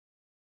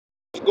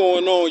What's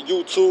going on,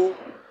 YouTube?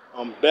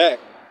 I'm back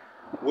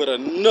with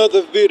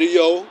another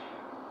video,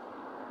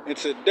 and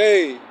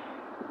today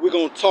we're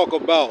going to talk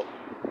about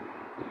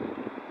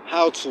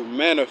how to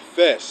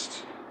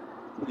manifest.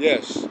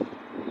 Yes,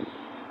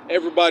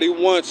 everybody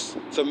wants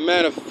to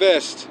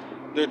manifest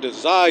their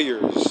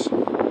desires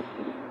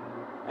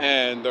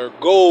and their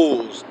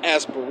goals,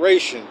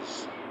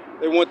 aspirations.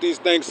 They want these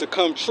things to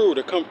come true,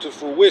 to come to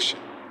fruition.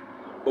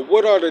 But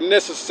what are the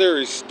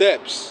necessary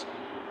steps?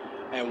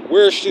 And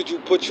where should you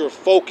put your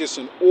focus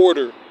in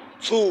order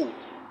to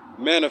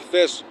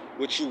manifest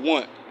what you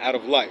want out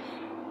of life?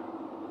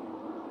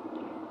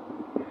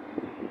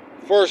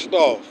 First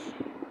off,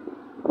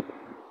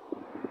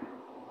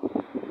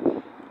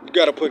 you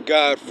got to put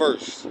God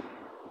first.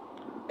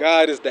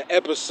 God is the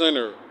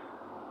epicenter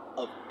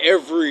of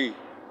every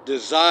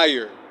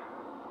desire,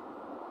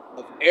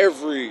 of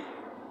every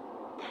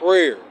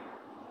prayer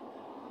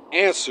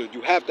answered.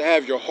 You have to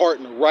have your heart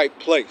in the right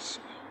place,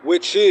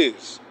 which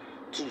is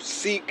to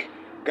seek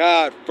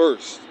God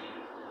first,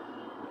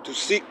 to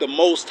seek the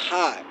Most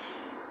High,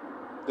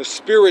 the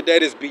spirit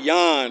that is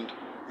beyond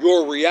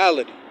your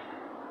reality.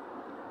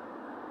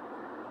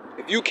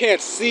 If you can't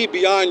see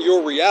beyond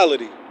your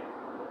reality,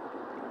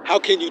 how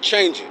can you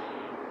change it?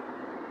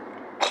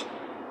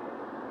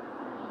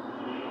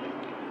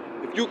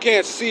 If you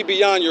can't see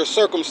beyond your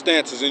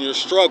circumstances and your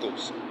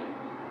struggles,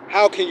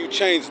 how can you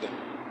change them?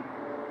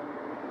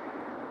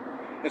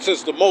 And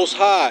since the Most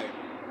High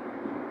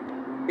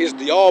is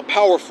the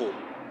all-powerful,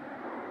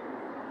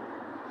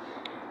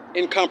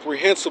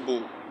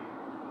 incomprehensible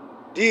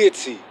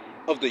deity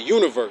of the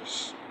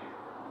universe,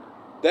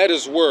 that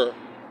is where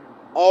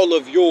all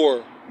of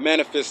your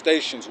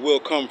manifestations will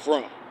come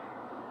from.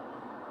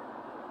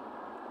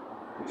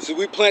 See,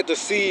 we plant the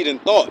seed in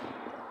thought.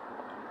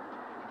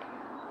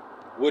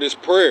 What is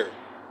prayer?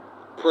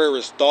 Prayer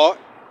is thought,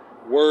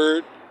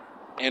 word,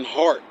 and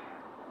heart,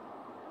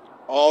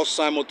 all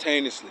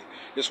simultaneously.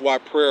 That's why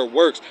prayer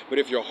works. But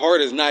if your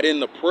heart is not in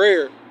the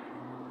prayer,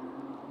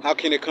 how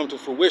can it come to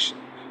fruition?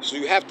 So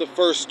you have to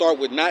first start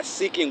with not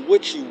seeking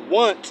what you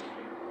want,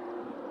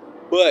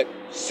 but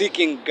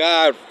seeking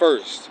God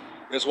first.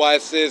 That's why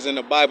it says in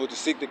the Bible to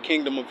seek the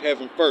kingdom of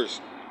heaven first,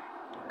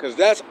 because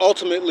that's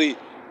ultimately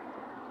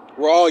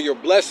where all your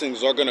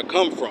blessings are going to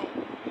come from,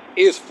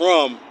 is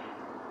from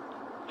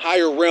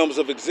higher realms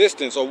of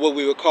existence, or what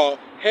we would call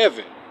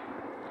heaven.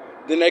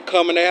 Then they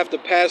come and they have to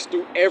pass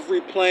through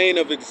every plane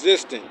of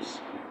existence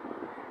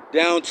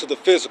down to the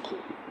physical,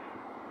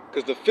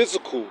 because the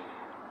physical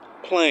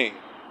plane,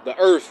 the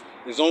earth,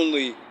 is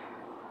only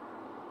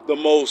the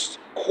most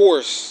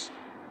coarse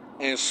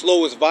and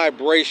slowest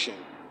vibration.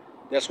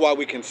 That's why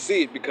we can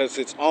see it, because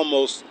it's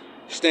almost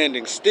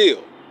standing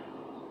still.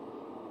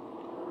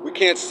 We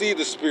can't see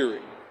the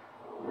spirit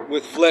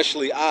with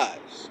fleshly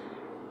eyes.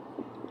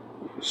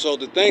 So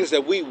the things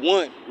that we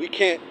want, we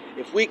can't,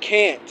 if we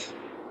can't,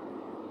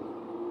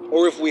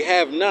 or if we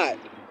have not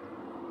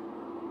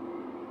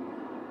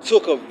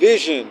took a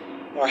vision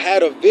or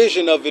had a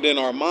vision of it in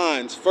our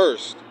minds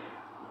first,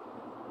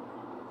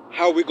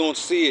 how are we going to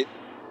see it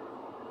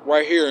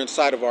right here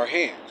inside of our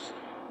hands?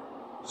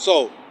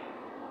 So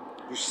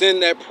you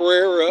send that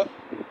prayer up,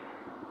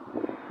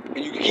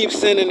 and you keep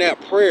sending that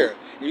prayer,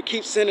 and you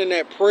keep sending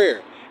that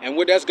prayer, and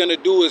what that's going to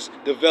do is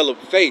develop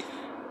faith.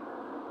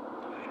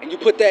 And you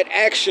put that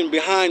action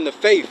behind the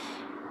faith.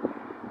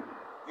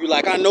 You're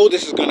like, I know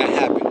this is going to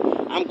happen.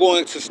 I'm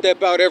going to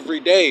step out every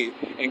day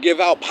and give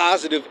out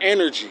positive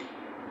energy.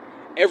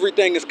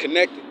 Everything is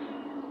connected.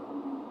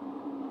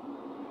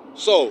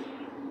 So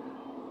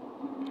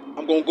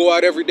I'm going to go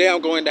out every day. I'm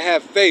going to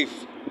have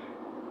faith.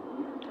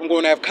 I'm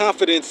going to have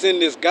confidence in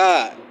this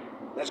God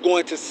that's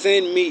going to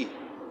send me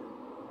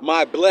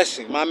my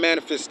blessing, my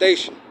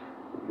manifestation.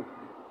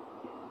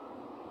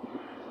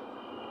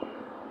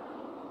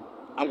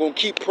 I'm going to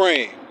keep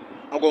praying.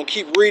 I'm going to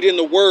keep reading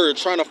the word,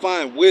 trying to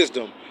find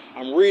wisdom.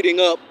 I'm reading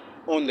up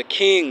on the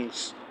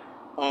kings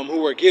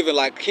who were given,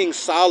 like King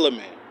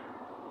Solomon.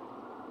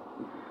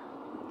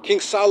 King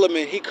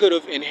Solomon, he could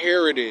have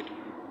inherited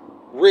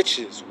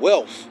riches,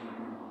 wealth,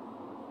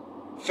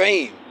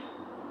 fame,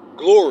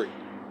 glory.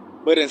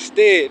 But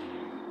instead,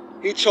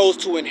 he chose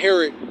to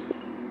inherit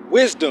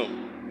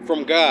wisdom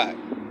from God.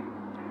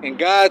 And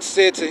God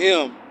said to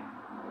him,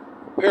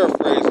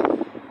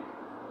 paraphrasing,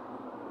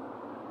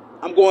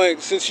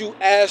 since you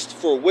asked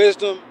for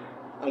wisdom,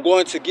 I'm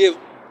going to give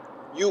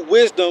you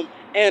wisdom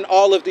and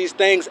all of these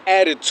things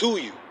added to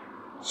you.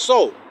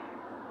 So,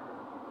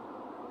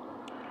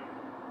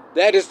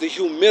 that is the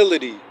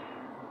humility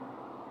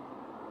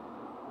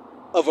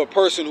of a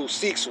person who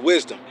seeks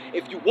wisdom.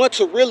 If you want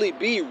to really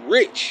be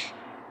rich,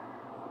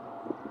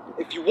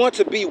 if you want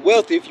to be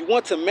wealthy, if you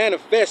want to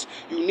manifest,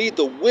 you need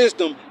the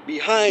wisdom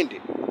behind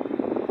it.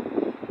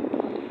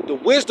 The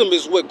wisdom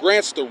is what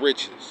grants the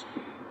riches.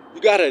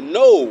 You got to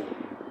know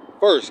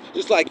first,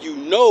 just like you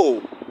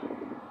know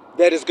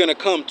that it's going to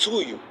come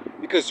to you,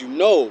 because you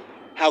know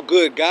how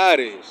good God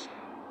is.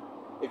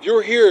 If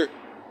you're here,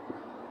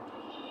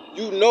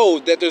 you know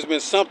that there's been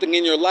something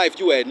in your life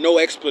you had no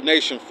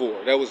explanation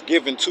for that was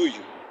given to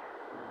you.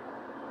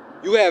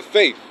 You have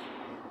faith.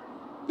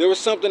 There was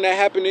something that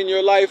happened in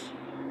your life,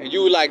 and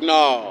you were like,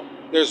 nah,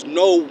 there's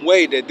no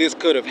way that this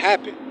could have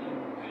happened.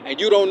 And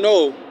you don't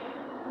know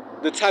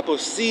the type of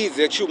seeds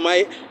that you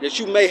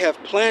may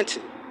have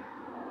planted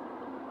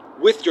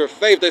with your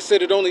faith. They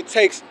said it only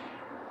takes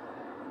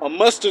a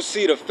mustard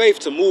seed of faith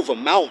to move a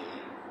mountain.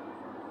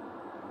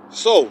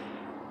 So,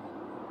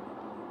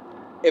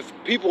 if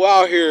people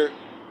out here,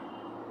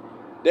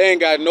 they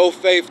ain't got no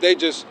faith, they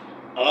just,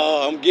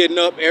 I'm getting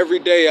up every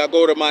day, I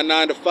go to my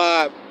 9 to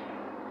 5,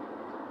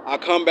 I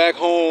come back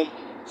home,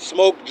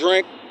 smoke,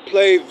 drink,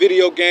 play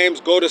video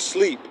games, go to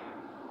sleep,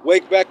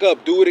 wake back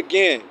up, do it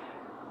again.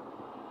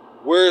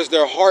 Where's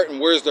their heart and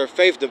where's their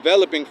faith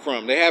developing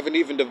from? They haven't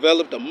even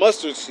developed a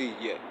mustard seed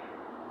yet.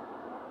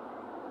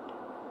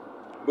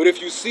 But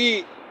if you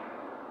see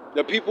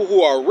the people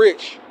who are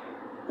rich,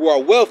 who are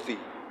wealthy,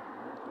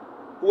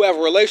 who have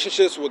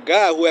relationships with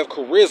God, who have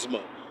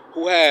charisma,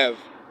 who have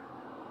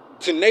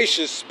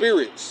tenacious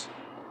spirits,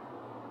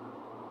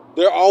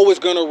 they're always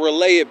going to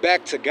relay it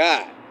back to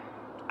God.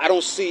 I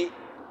don't see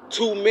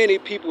too many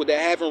people that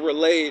haven't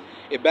relayed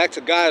it back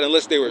to God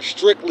unless they were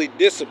strictly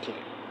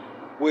disciplined,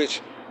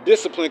 which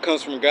discipline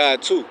comes from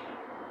God too.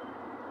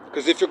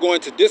 Because if you're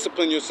going to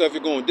discipline yourself,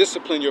 you're going to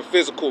discipline your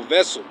physical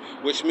vessel,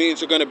 which means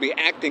you're going to be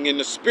acting in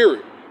the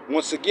spirit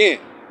once again.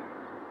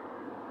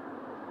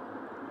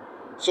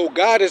 So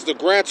God is the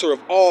grantor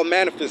of all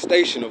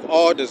manifestation, of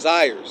all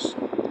desires.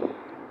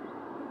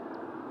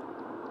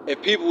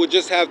 If people would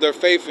just have their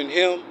faith in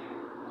Him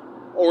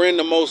or in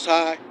the Most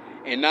High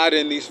and not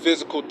in these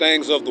physical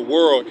things of the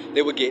world,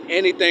 they would get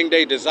anything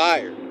they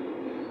desire.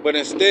 But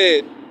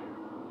instead,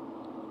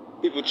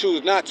 people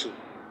choose not to.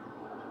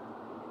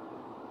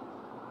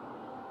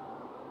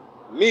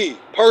 Me,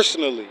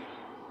 personally,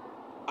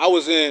 I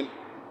was in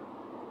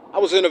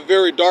a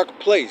very dark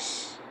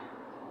place.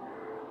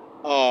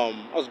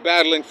 I was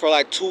battling for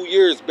like 2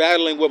 years,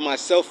 battling with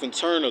myself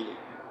internally.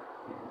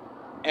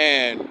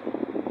 And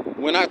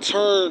when I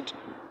turned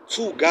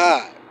to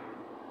God,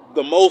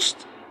 the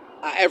most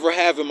I ever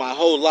have in my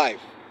whole life,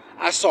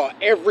 I saw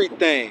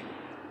everything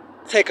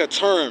take a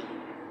turn.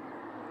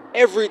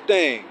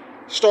 Everything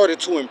started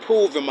to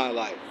improve in my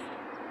life.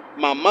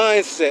 My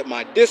mindset,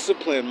 my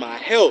discipline, my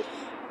health,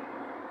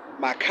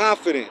 my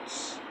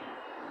confidence.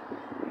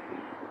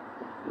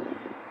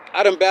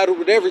 I done battled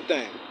with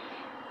everything.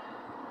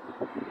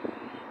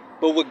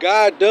 But what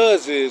God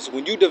does is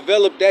when you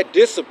develop that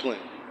discipline,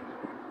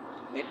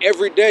 and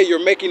every day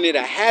you're making it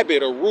a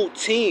habit, a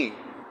routine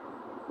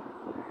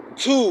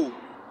to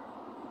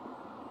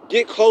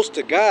get close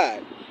to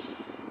God,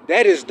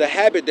 that is the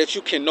habit that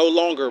you can no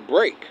longer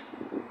break.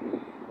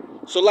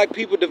 So like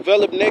people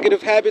develop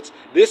negative habits,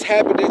 this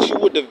habit that you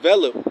would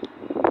develop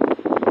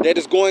that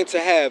is going to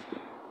have,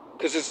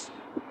 because it's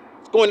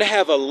going to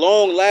have a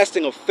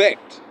long-lasting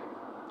effect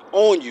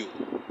on you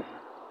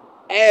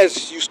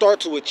as you start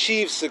to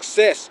achieve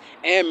success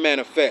and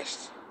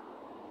manifest.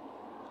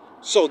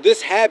 So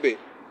this habit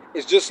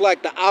is just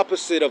like the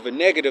opposite of a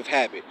negative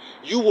habit.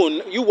 You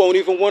won't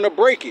even want to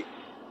break it.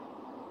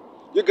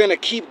 You're going to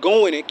keep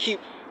going and keep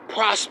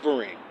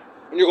prospering.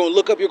 And you're going to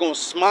look up, you're going to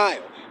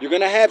smile. You're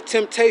going to have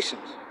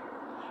temptations.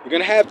 You're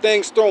going to have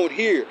things thrown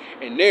here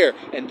and there.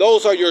 And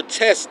those are your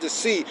tests to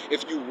see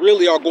if you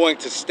really are going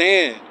to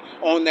stand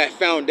on that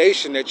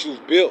foundation that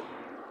you've built.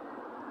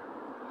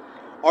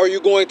 Are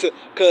you going to,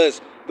 because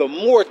the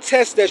more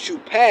tests that you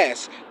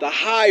pass, the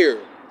higher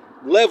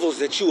levels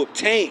that you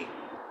obtain.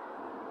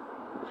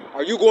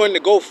 Are you going to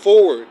go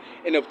forward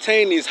and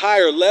obtain these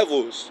higher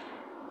levels?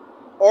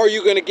 Or are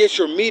you going to get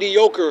your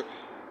mediocre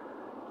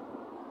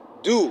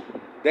due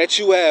that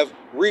you have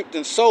reaped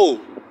and sowed?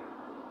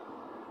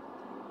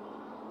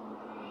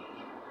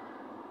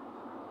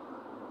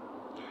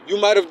 You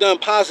might have done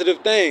positive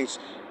things,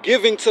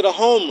 giving to the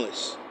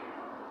homeless,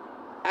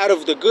 out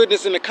of the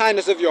goodness and the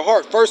kindness of your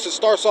heart. First, it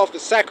starts off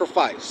as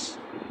sacrifice.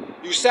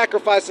 You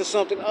sacrificing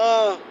something,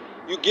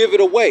 you give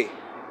it away.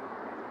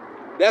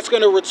 That's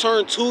going to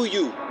return to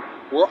you.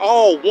 We're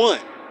all one.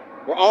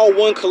 We're all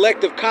one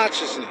collective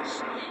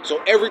consciousness.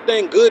 So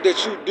everything good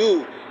that you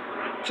do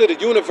to the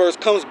universe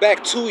comes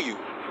back to you.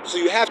 So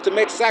you have to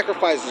make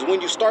sacrifices.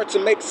 When you start to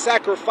make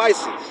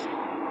sacrifices,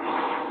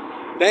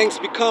 things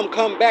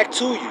come back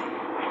to you.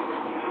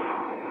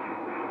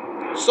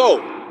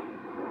 So,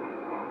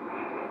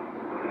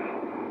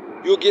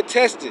 you'll get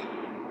tested.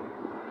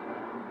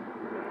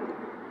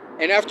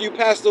 And after you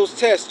pass those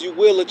tests, you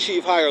will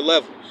achieve higher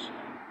levels.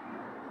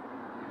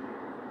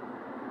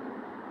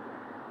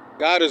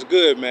 God is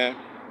good, man.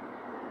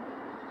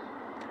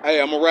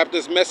 Hey, I'm going to wrap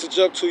this message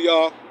up to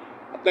y'all.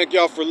 I thank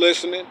y'all for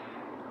listening.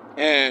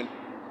 And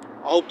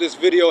I hope this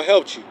video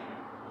helped you.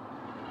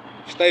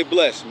 Stay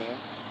blessed, man.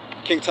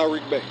 King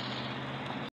Tariq Bey.